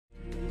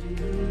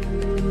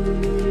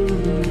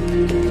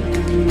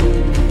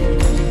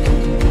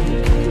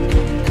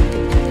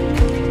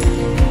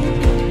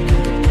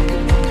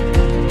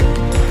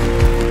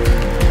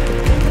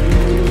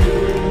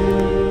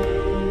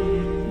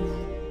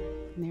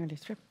nearly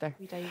tripped there.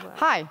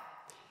 Hi,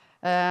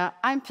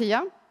 I'm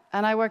Pia,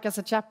 and I work as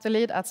a chapter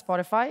lead at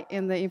Spotify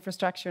in the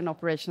Infrastructure and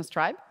Operations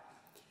tribe.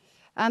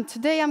 And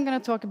today I'm going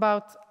to talk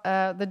about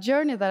the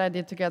journey that I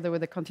did together with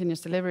the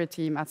continuous delivery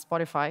team at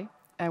Spotify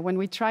when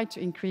we tried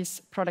to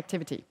increase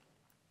productivity.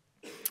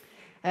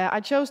 I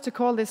chose to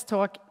call this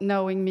talk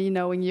Knowing Me,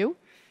 Knowing You,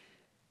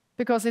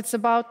 because it's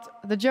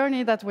about the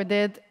journey that we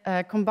did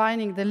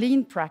combining the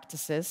lean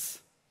practices,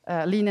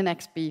 lean and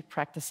XP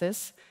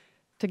practices,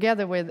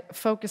 together with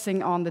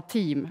focusing on the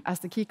team as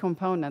the key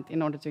component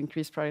in order to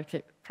increase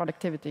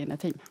productivity in a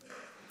team.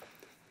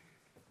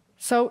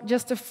 So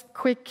just a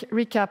quick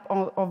recap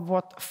of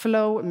what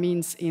flow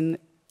means in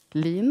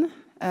lean.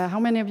 How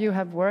many of you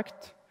have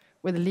worked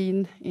with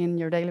lean in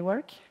your daily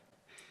work?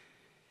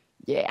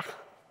 Yeah,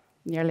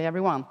 nearly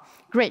everyone.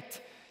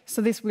 Great.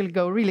 So this will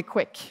go really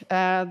quick.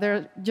 There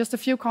are just a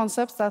few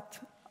concepts that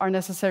are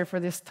necessary for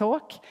this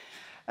talk.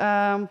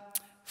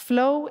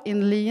 Flow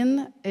in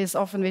lean is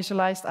often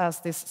visualized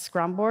as this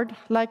Scrum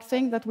board-like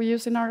thing that we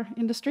use in our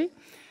industry.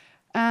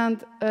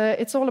 And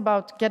it's all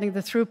about getting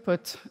the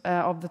throughput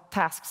of the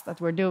tasks that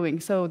we're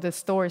doing, so the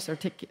stories or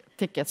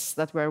tickets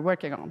that we're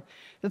working on.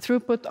 The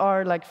throughput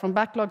are like from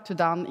backlog to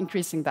done,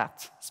 increasing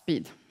that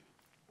speed.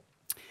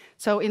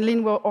 So in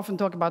lean, we'll often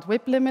talk about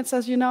WIP limits,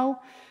 as you know,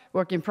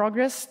 work in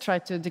progress, try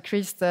to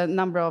decrease the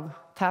number of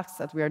tasks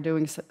that we are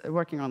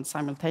working on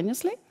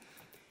simultaneously.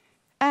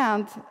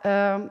 And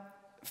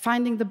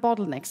finding the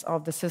bottlenecks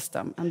of the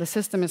system. And the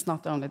system is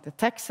not only the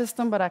tech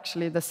system, but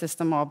actually the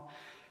system of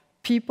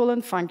people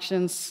and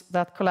functions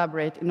that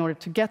collaborate in order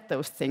to get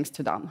those things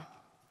done.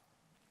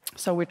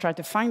 So we try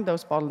to find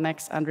those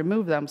bottlenecks and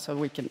remove them so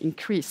we can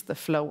increase the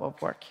flow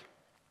of work.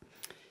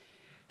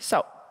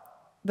 So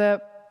the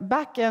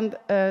back-end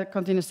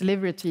continuous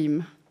delivery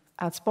team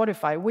at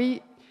Spotify,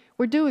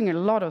 we're doing a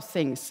lot of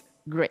things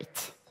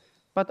great.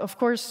 But of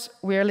course,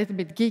 we're a little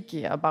bit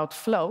geeky about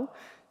flow,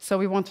 so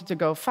we wanted to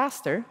go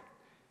faster.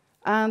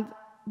 And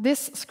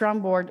this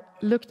Scrum board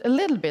looked a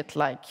little bit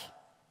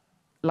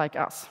like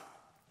us.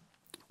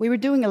 We were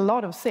doing a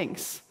lot of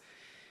things,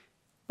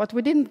 but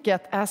we didn't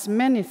get as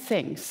many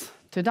things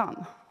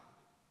done.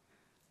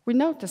 We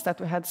noticed that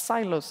we had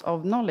silos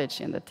of knowledge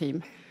in the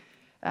team.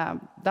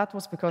 That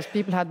was because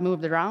people had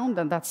moved around,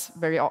 and that's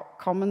very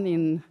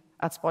common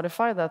at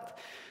Spotify, that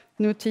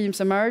new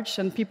teams emerge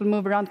and people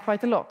move around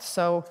quite a lot.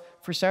 So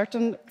for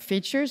certain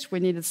features, we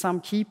needed some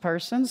key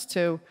persons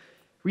to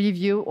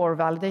review or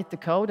validate the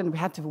code, and we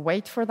had to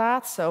wait for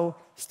that, so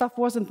stuff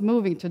wasn't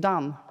moving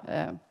done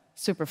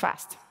super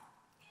fast.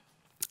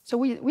 So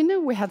we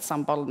knew we had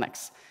some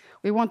bottlenecks.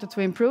 We wanted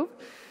to improve,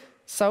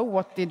 so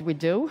what did we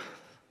do?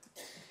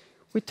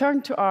 We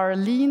turned to our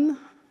lean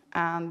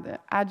and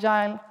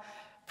agile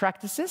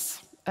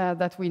practices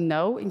that we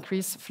know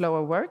increase flow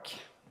of work.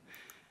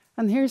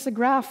 And here's a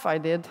graph I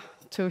did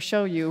to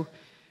show you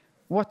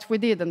what we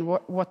did and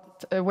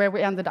where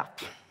we ended up.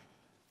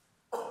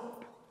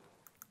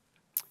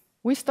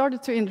 We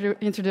started to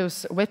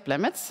introduce WIP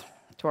limits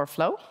to our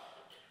flow.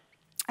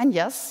 And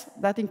yes,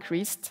 that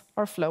increased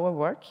our flow of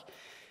work.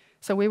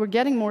 So we were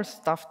getting more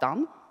stuff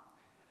done.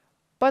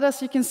 But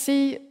as you can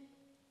see,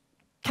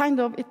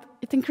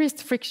 it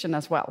increased friction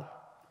as well.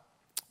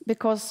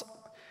 Because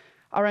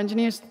our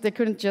engineers, they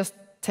couldn't just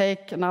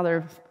take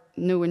another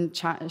new and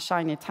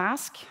shiny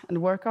task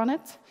and work on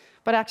it,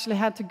 but actually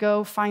had to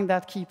go find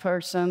that key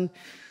person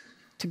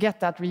to get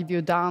that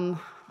review done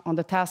on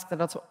the task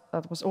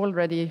that was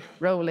already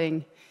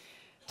rolling,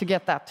 to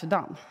get that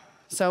done.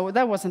 So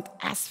that wasn't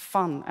as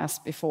fun as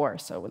before,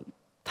 so a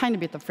tiny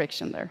bit of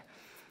friction there.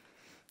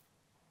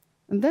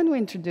 And then we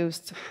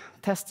introduced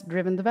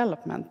test-driven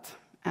development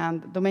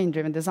and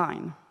domain-driven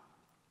design.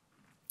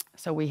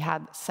 So we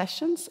had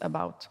sessions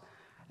about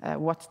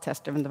what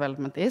test-driven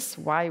development is,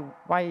 why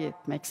it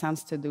makes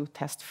sense to do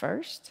test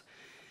first.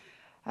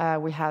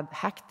 We had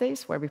hack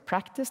days where we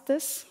practiced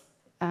this,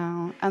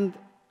 and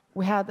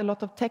we had a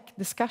lot of tech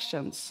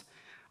discussions,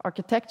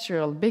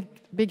 architectural,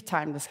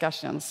 big-time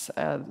discussions,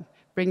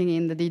 bringing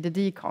in the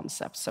DDD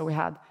concept. So we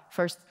had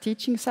first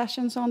teaching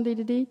sessions on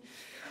DDD,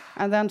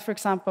 and then, for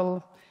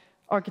example,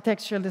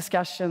 architectural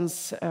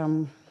discussions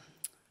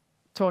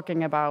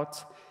talking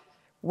about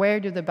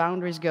where do the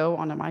boundaries go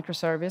on a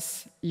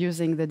microservice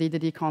using the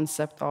DDD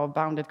concept of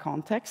bounded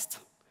context.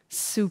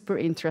 Super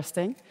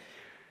interesting.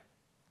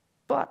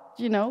 But,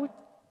 you know,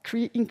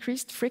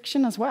 increased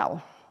friction as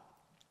well.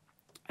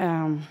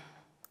 And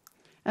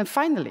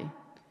finally,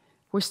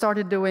 we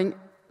started doing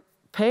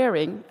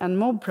pairing and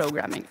mob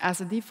programming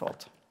as a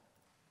default.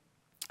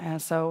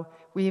 So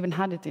we even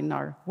had it in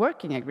our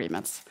working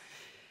agreements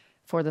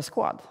for the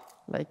squad.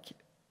 Like,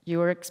 you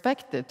were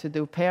expected to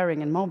do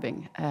pairing and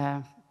mobbing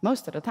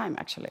most of the time,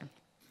 actually.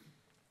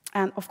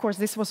 And of course,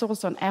 this was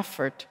also an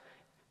effort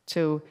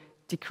to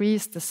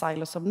decrease the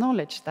silos of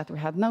knowledge that we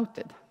had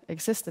noted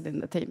existed in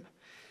the team.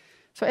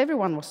 So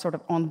everyone was sort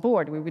of on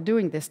board. We were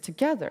doing this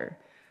together.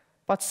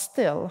 But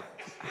still,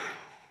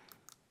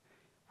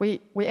 we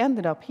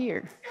ended up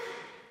here.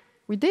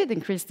 We did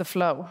increase the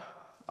flow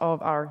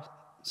of our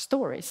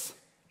stories.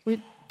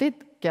 We did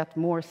get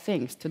more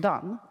things to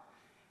done,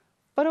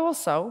 but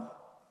also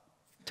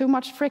too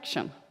much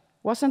friction.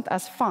 Wasn't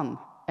as fun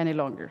any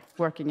longer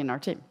working in our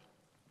team.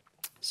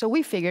 So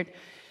we figured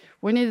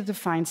we needed to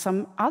find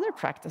some other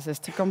practices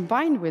to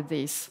combine with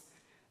these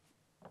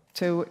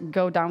to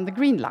go down the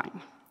green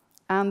line.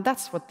 And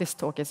that's what this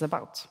talk is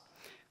about,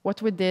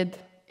 what we did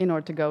in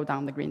order to go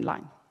down the green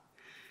line.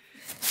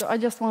 So I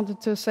just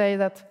wanted to say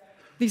that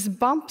these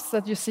bumps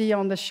that you see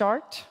on the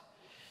chart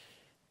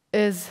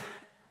is,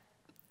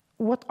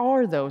 what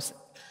are those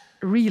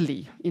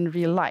really in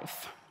real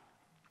life?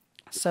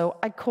 So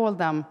I call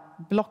them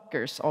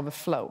blockers of a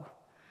flow.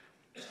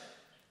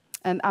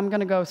 And I'm going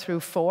to go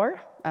through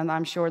 4, and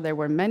I'm sure there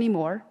were many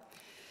more,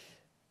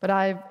 but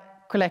I've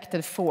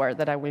collected 4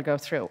 that I will go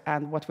through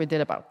and what we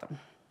did about them.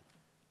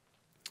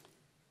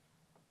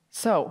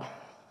 So,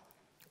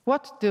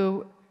 what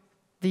do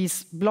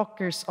these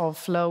blockers of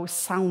flow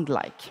sound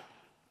like?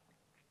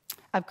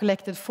 I've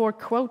collected 4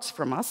 quotes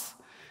from us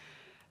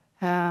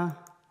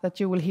that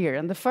you will hear,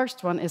 and the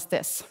first one is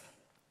this.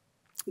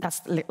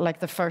 That's like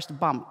the first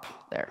bump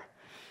there.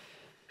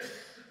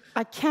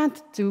 I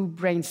can't do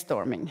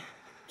brainstorming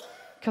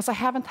because I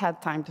haven't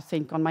had time to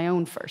think on my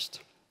own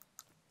first.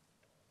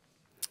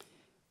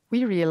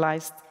 We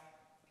realized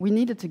we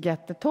needed to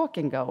get the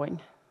talking going.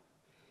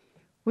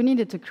 We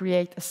needed to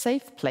create a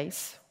safe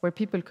place where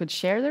people could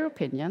share their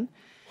opinion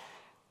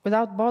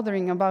without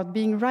bothering about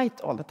being right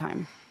all the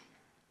time.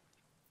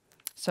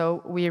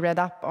 So we read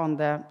up on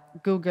the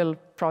Google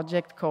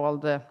project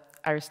called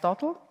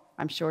Aristotle.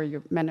 I'm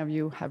sure many of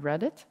you have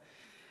read it,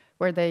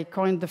 where they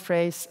coined the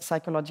phrase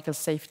psychological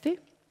safety.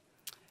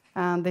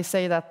 And they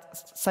say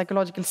that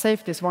psychological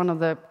safety is one of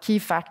the key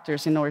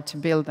factors in order to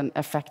build an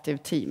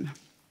effective team.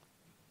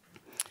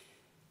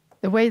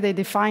 The way they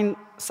define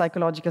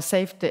psychological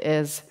safety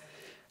is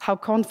how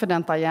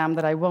confident I am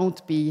that I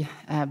won't be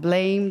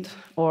blamed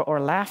or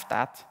laughed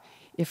at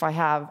if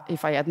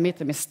I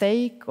admit a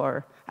mistake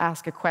or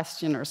ask a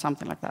question or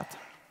something like that.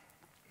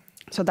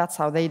 So that's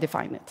how they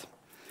define it.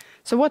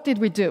 So what did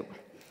we do?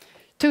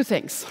 2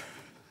 things.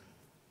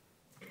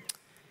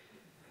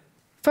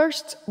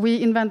 First,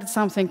 we invented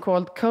something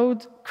called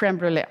Code Creme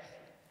Brulee,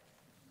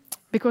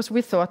 because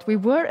we thought we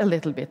were a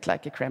little bit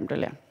like a creme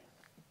brulee.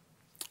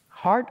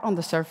 Hard on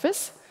the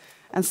surface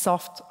and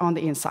soft on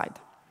the inside.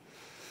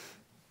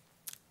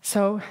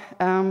 So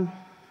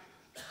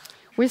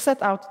we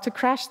set out to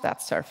crash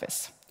that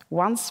surface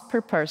once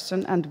per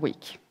person and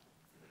week,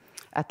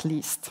 at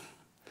least.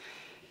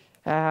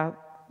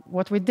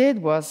 What we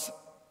did was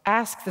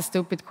ask the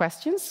stupid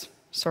questions,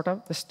 sort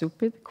of the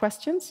stupid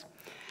questions,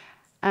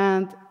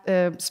 and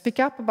speak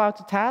up about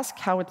the task,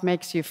 how it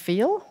makes you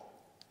feel,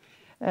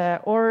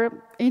 or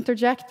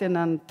interject in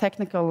a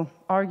technical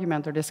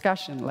argument or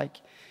discussion,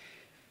 like,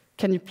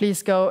 can you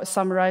please go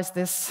summarize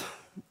this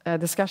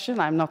discussion?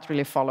 I'm not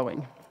really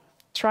following.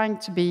 Trying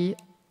to be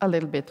a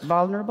little bit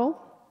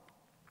vulnerable,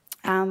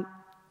 and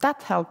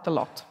that helped a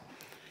lot.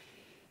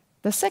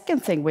 The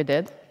second thing we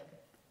did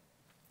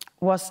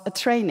was a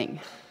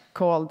training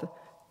called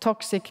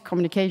Toxic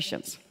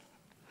Communications.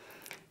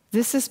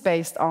 This is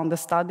based on the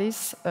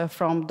studies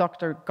from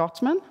Dr.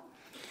 Gottman.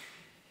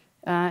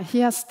 He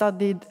has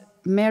studied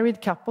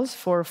married couples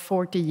for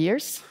 40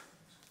 years,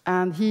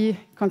 and he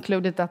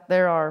concluded that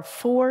there are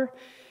 4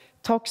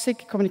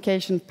 toxic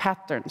communication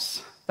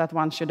patterns that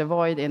one should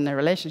avoid in a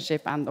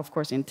relationship and, of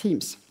course, in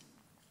teams.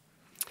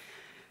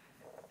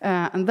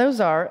 And those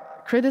are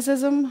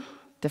criticism,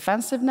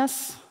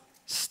 defensiveness,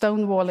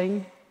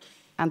 stonewalling,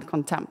 and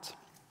contempt.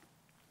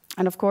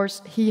 And, of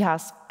course, he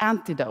has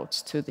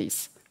antidotes to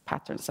these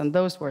patterns, and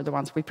those were the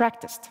ones we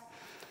practiced.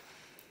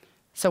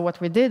 So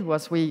what we did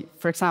was we,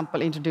 for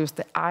example, introduced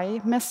the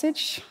I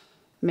message.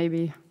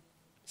 Maybe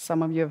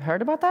some of you have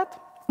heard about that.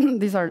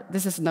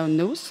 This is no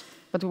news,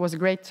 but it was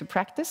great to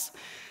practice.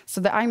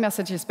 So the I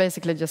message is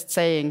basically just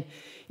saying,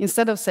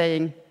 instead of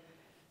saying,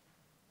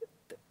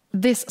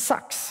 this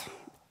sucks,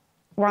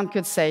 one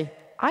could say,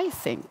 I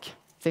think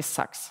this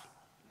sucks,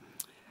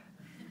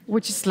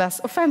 which is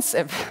less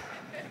offensive.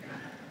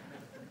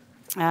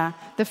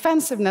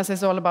 Defensiveness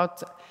is all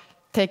about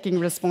taking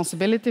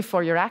responsibility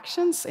for your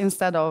actions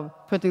instead of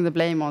putting the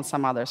blame on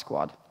some other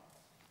squad.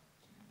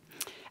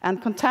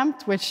 And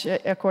contempt, which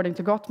according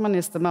to Gottman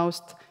is the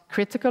most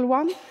critical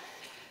one,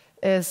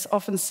 is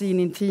often seen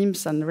in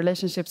teams and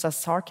relationships as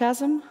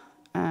sarcasm,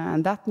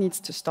 and that needs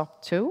to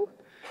stop too.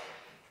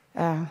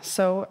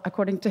 So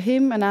according to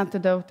him, an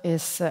antidote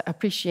is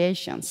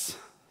appreciations.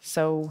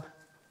 So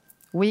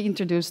we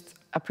introduced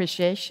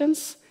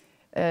appreciations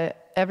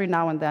every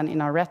now and then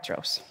in our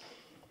retros.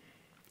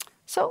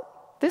 So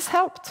this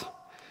helped.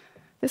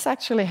 This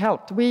actually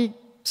helped. We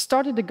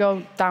started to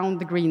go down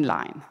the green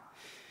line.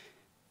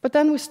 But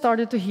then we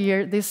started to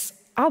hear this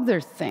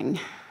other thing.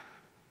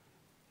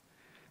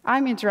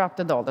 I'm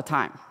interrupted all the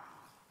time.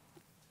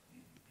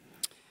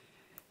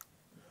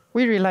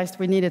 We realized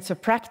we needed to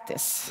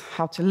practice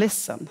how to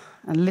listen,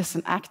 and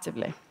listen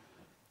actively.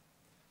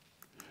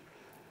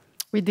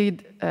 We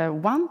did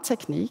 1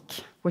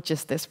 technique, which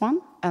is this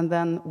one, and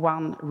then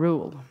 1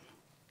 rule.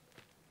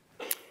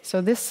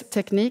 So this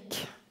technique,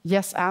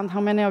 yes and,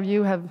 how many of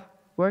you have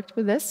worked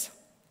with this?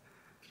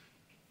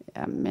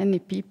 Yeah, many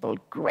people,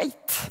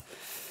 great.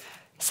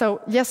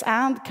 So yes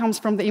and comes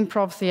from the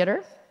improv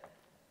theater.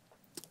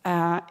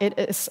 It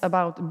is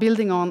about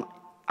building on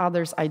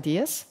others'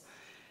 ideas.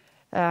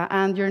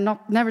 And you're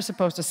never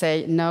supposed to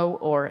say no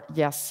or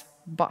yes,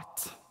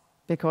 but.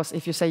 Because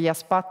if you say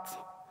yes, but,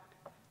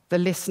 the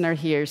listener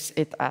hears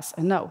it as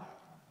a no.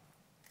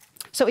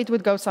 So it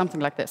would go something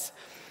like this.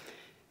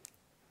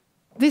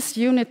 This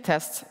unit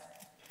test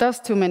does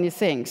too many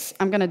things.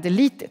 I'm going to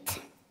delete it.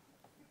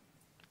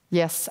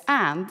 Yes,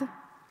 and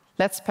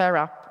let's pair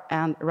up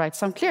and write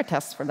some clear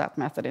tests for that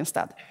method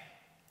instead.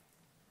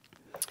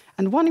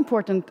 And one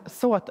important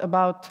thought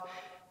about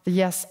the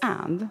yes,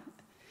 and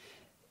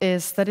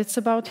is that it's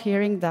about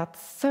hearing that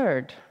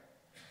third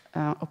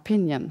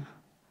opinion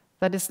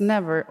that is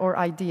never, or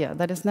idea,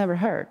 that is never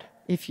heard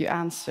if you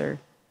answer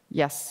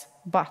yes,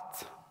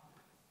 but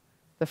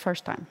the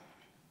first time.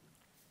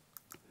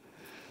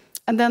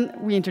 And then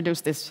we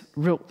introduce this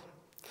rule.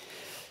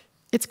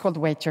 It's called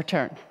wait your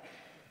turn.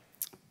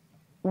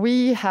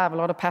 We have a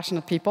lot of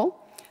passionate people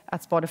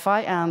at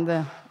Spotify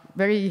and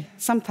very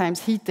sometimes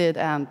heated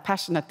and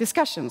passionate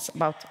discussions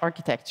about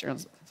architecture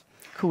and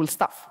cool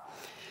stuff.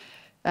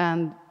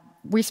 And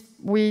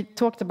we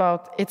talked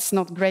about it's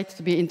not great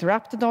to be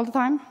interrupted all the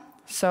time,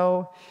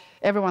 so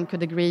everyone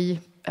could agree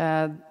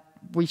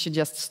we should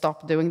just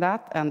stop doing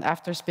that, and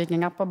after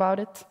speaking up about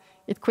it,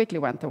 it quickly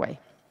went away.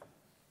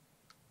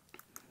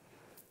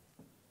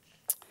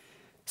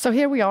 So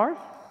here we are,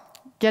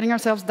 getting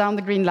ourselves down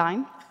the green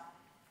line.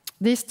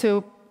 These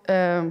two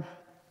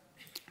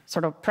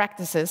sort of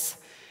practices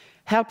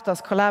helped us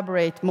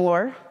collaborate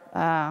more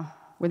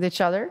with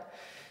each other,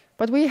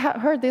 but we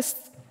heard this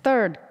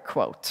third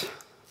quote.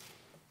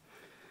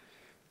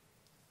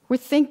 We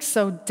think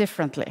so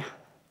differently.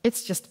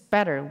 It's just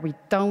better we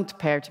don't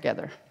pair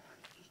together.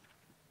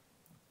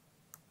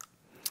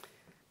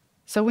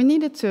 So we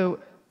needed to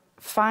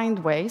find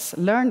ways,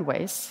 learn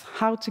ways,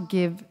 how to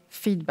give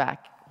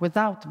feedback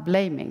without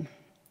blaming.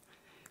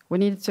 We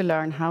needed to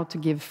learn how to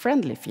give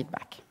friendly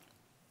feedback.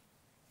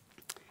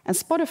 And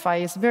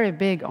Spotify is very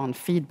big on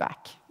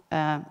feedback,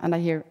 and I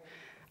hear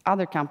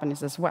other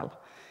companies as well.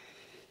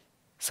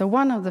 So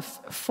one of the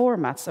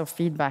formats of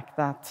feedback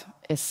that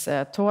is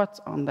taught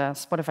on the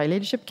Spotify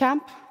Leadership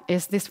Camp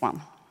is this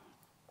one,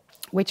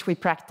 which we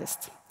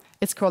practiced.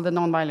 It's called the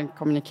nonviolent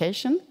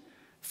communication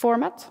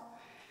format,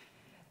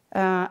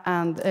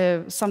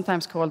 and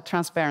sometimes called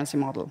transparency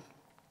model.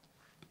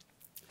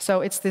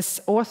 So it's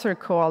this author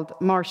called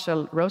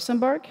Marshall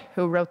Rosenberg,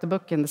 who wrote a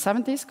book in the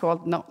 70s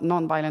called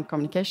Nonviolent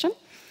Communication,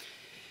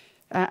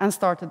 and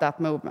started that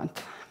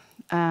movement.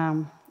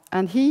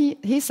 And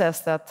he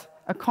says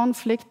that a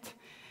conflict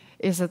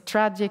is a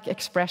tragic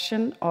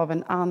expression of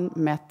an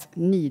unmet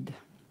need,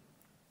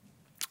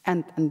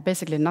 and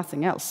basically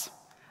nothing else,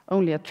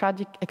 only a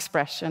tragic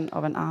expression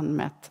of an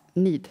unmet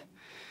need.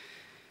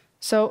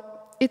 So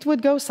it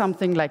would go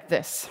something like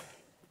this.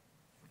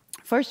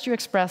 First, you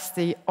express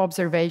the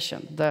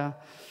observation,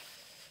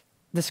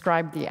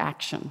 describe the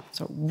action.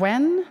 So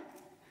when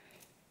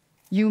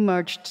you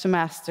merged to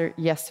master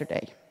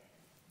yesterday,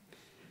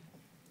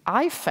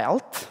 I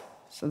felt,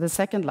 so the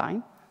second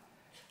line,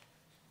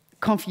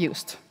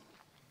 confused.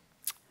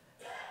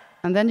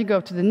 And then you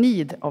go to the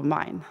need of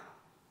mine,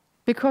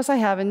 because I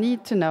have a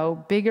need to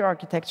know bigger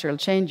architectural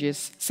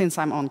changes since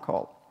I'm on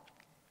call.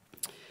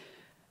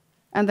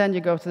 And then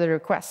you go to the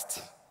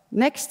request.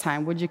 Next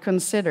time, would you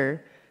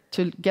consider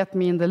to get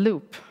me in the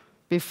loop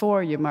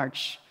before you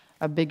merge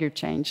a bigger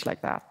change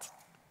like that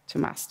to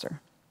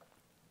master?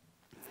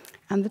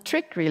 And the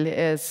trick really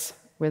is,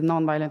 with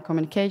nonviolent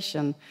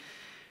communication,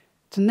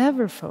 to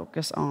never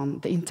focus on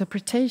the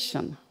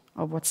interpretation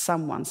of what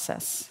someone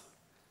says,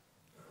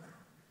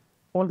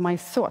 all my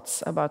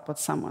thoughts about what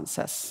someone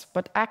says,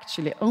 but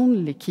actually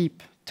only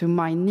keep to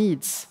my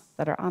needs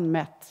that are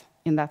unmet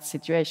in that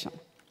situation.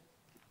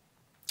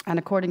 And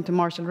according to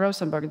Marshall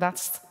Rosenberg,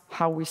 that's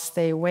how we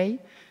stay away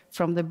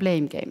from the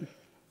blame game.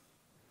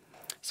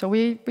 So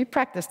we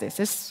practice this.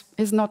 This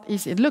is not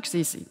easy. It looks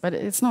easy, but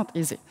it's not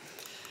easy.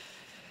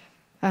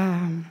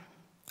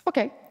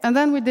 Okay, and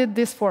then we did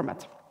this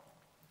format.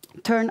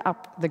 Turn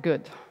up the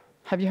good.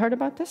 Have you heard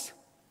about this?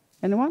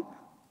 Anyone?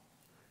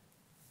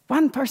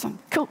 One person,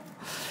 cool.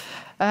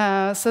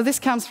 So this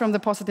comes from the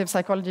positive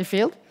psychology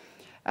field.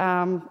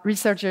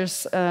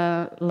 Researchers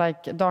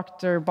like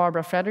Dr.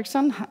 Barbara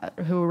Fredrickson,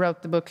 who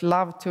wrote the book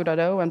Love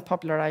 2.0 and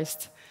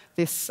popularized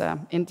this,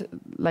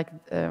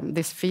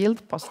 this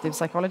field, positive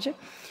psychology,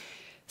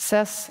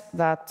 says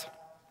that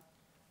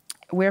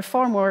we're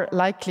far more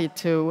likely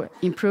to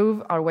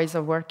improve our ways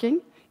of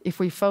working if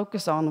we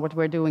focus on what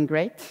we're doing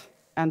great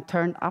and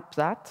turn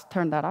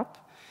that up,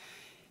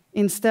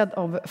 instead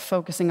of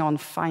focusing on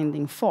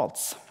finding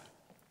faults.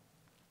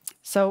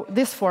 So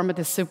this format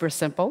is super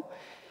simple.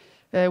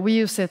 We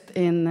use it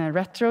in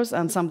retros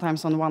and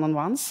sometimes on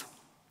one-on-ones.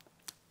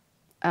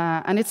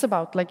 And it's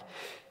about,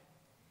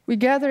 We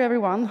gather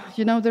everyone,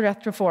 you know the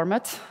retro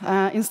format.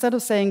 Instead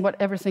of saying what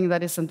everything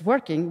that isn't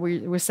working,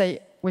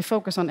 we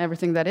focus on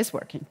everything that is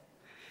working.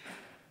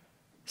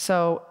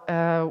 So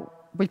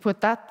we put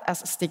that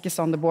as stickies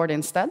on the board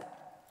instead.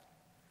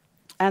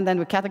 And then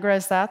we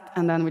categorize that,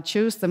 and then we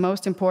choose the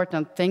most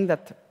important thing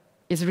that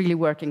is really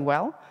working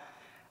well,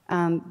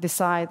 and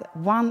decide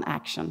one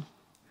action.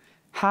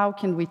 How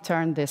can we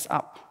turn this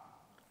up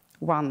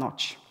one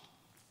notch?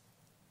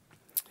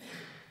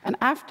 And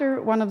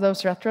after one of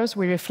those retros,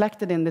 we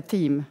reflected in the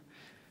team.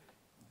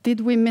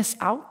 Did we miss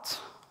out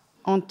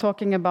on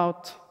talking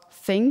about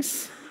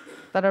things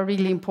that are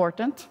really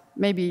important?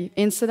 Maybe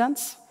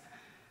incidents,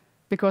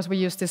 because we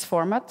use this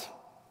format?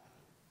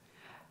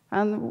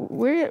 And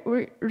we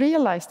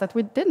realized that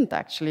we didn't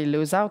actually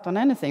lose out on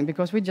anything,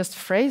 because we just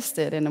phrased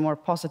it in a more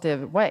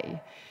positive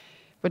way.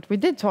 But we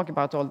did talk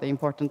about all the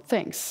important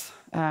things.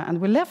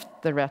 And we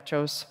left the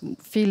retros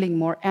feeling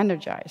more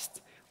energized,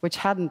 which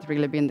hadn't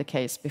really been the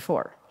case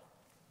before.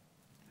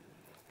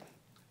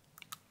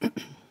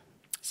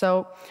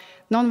 So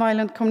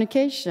nonviolent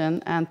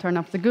communication and turn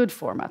up the good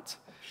format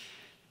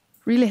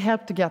really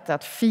helped to get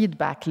that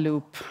feedback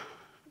loop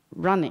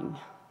running.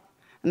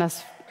 And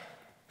as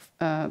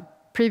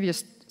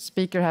previous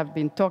speakers have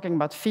been talking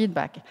about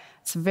feedback,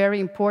 it's very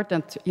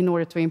important in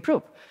order to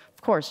improve.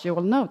 Of course, you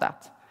all know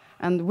that.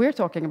 And we're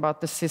talking about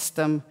the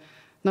system,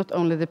 not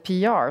only the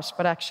PRs,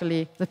 but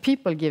actually the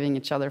people giving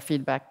each other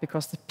feedback,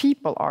 because the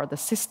people are the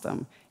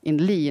system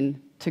in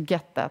Lean to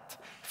get that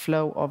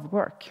flow of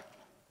work.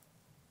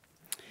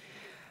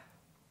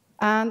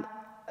 And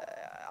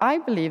I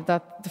believe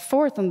that the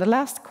fourth and the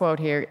last quote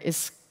here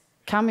is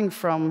coming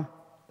from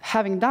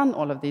having done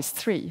all of these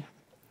three.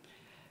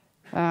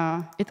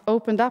 It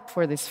opened up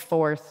for this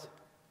fourth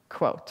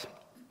quote.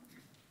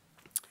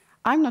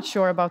 I'm not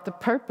sure about the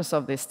purpose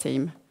of this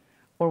team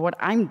or what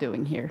I'm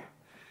doing here.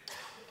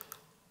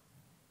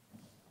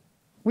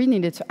 We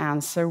needed to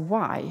answer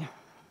why.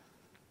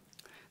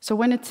 So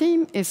when a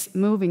team is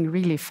moving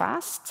really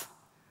fast,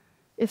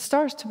 it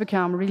starts to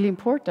become really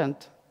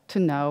important to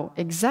know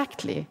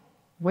exactly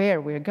where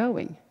we're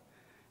going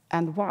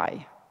and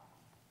why.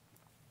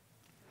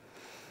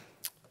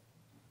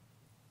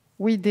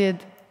 We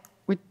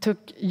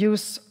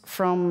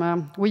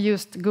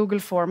used Google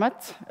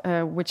format,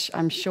 which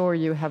I'm sure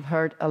you have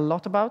heard a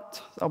lot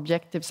about,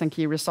 objectives and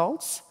key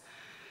results.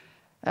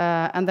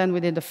 And then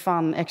we did a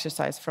fun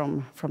exercise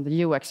from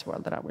the UX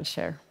world that I will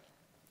share.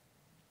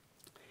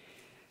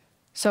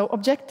 So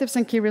objectives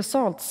and key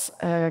results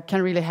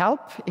can really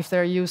help if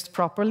they're used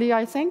properly,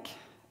 I think.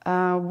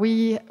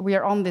 We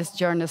are on this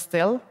journey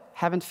still,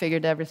 haven't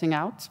figured everything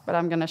out, but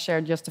I'm going to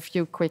share just a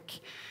few quick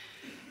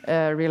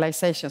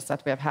realizations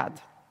that we have had.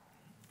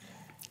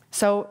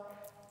 So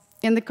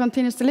in the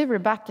continuous delivery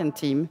backend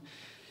team,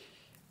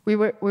 we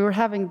were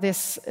having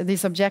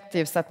these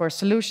objectives that were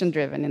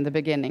solution-driven in the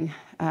beginning.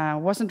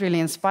 Wasn't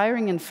really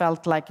inspiring and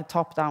felt like a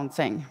top-down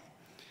thing.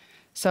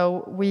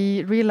 So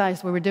we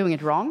realized we were doing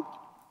it wrong.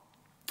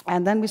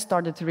 And then we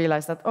started to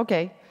realize that,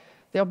 okay,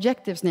 the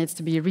objectives needs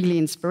to be really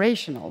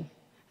inspirational.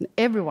 And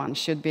everyone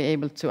should be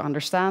able to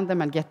understand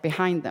them and get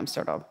behind them,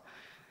 sort of.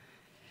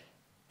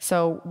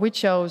 So we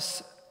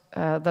chose,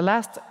 the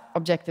last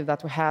objective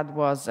that we had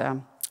was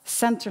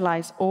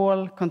centralize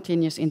all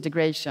continuous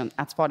integration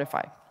at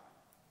Spotify.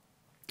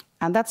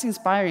 And that's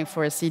inspiring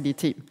for a CD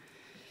team.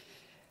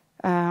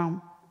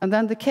 And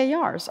then the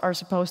KRs are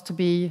supposed to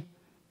be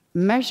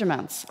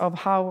measurements of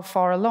how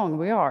far along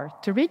we are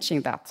to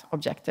reaching that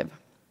objective.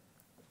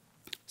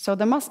 So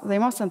they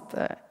mustn't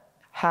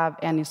have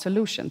any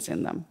solutions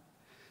in them.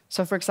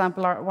 So for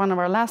example, one of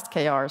our last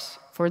KRs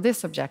for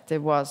this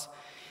objective was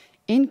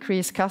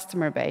increase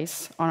customer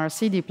base on our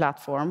CD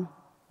platform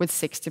with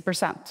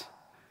 60%.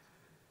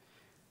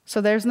 So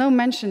there's no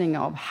mentioning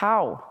of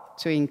how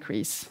to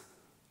increase,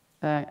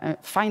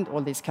 find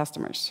all these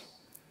customers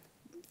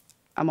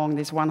among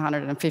these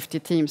 150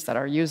 teams that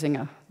are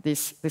using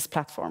this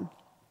platform.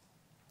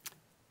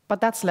 But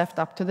that's left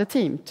up to the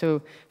team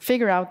to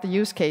figure out the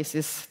use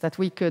cases that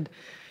we could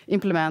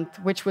implement,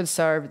 which would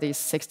serve these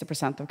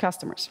 60% of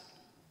customers.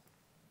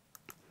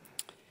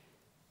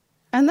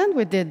 And then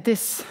we did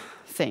this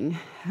thing,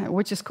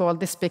 which is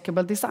called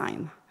despicable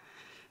design.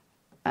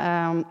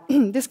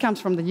 This comes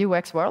from the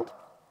UX world.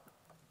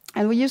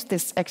 And we used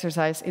this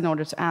exercise in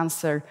order to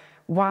answer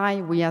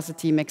why we as a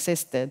team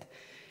existed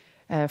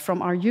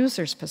from our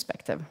users'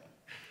 perspective.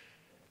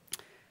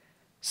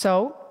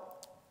 So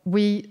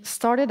we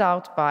started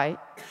out by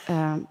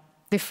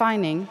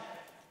defining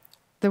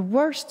the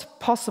worst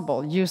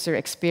possible user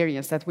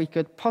experience that we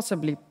could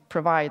possibly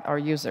provide our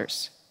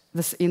users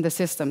in the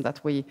system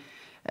that we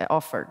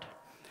offered.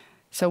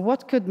 So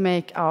what could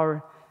make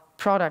our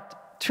product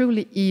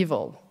truly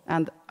evil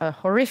and a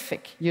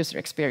horrific user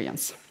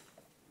experience?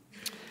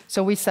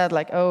 So we said,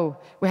 like, oh,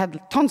 we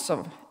had tons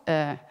of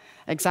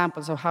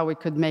examples of how we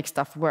could make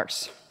stuff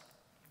worse.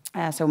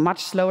 So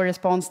much slower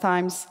response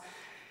times,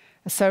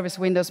 service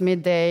windows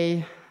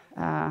midday,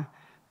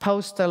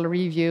 postal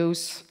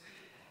reviews,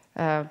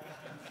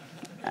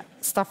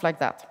 stuff like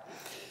that.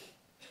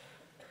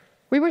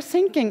 we were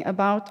thinking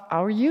about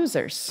our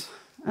users.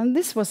 And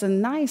this was a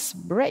nice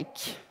break,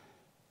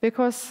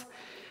 because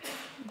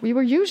we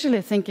were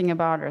usually thinking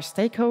about our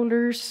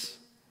stakeholders,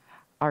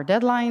 our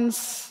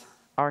deadlines,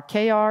 our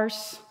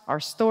KRs, our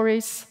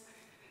stories,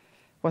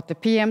 what the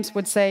PMs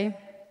would say.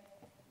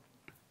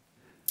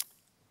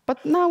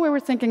 But now we were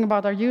thinking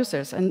about our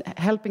users and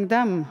helping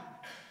them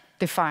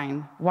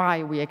define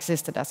why we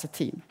existed as a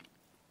team.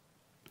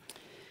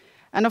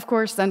 And of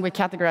course, then we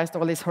categorized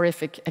all these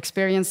horrific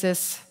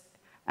experiences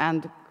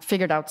and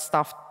figured out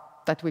stuff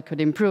that we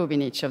could improve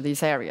in each of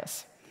these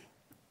areas.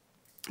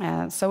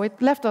 So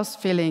it left us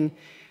feeling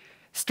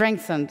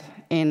strengthened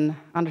in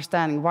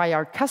understanding why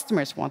our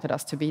customers wanted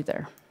us to be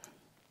there.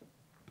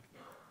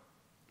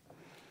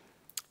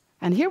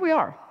 And here we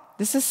are.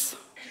 This is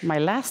my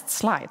last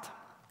slide.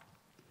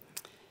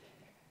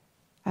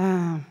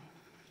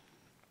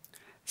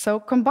 So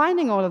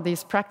combining all of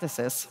these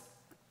practices,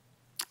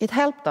 it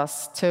helped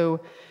us to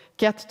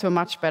get to a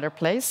much better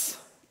place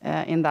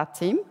in that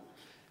team.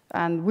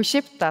 And we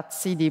shipped that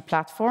CD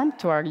platform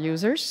to our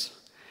users.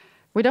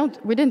 We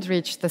didn't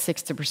reach the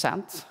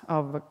 60%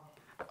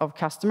 of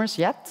customers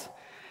yet,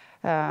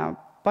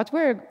 but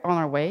we're on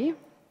our way.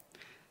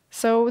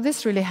 So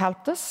this really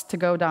helped us to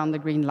go down the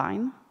green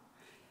line.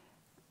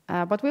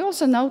 But we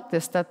also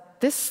noticed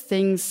that this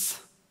thing's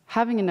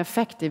having an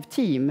effective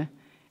team,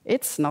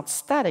 it's not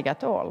static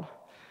at all.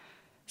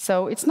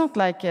 So it's not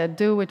like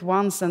do it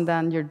once and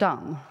then you're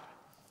done.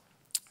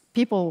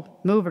 People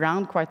move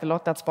around quite a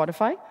lot at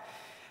Spotify.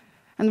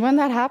 And when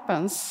that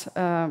happens,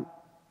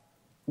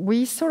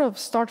 we sort of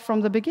start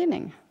from the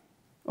beginning,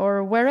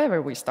 or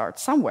wherever we start,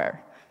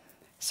 somewhere.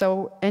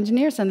 So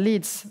engineers and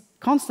leads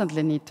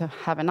constantly need to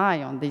have an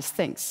eye on these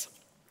things.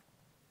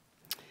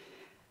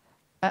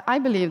 I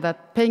believe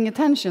that paying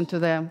attention to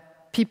the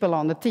people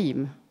on the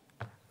team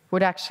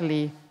would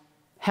actually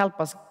help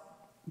us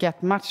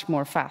get much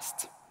more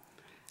fast.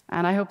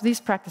 And I hope these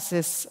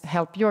practices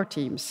help your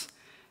teams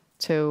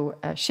to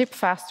ship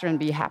faster and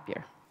be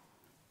happier.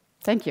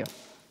 Thank you.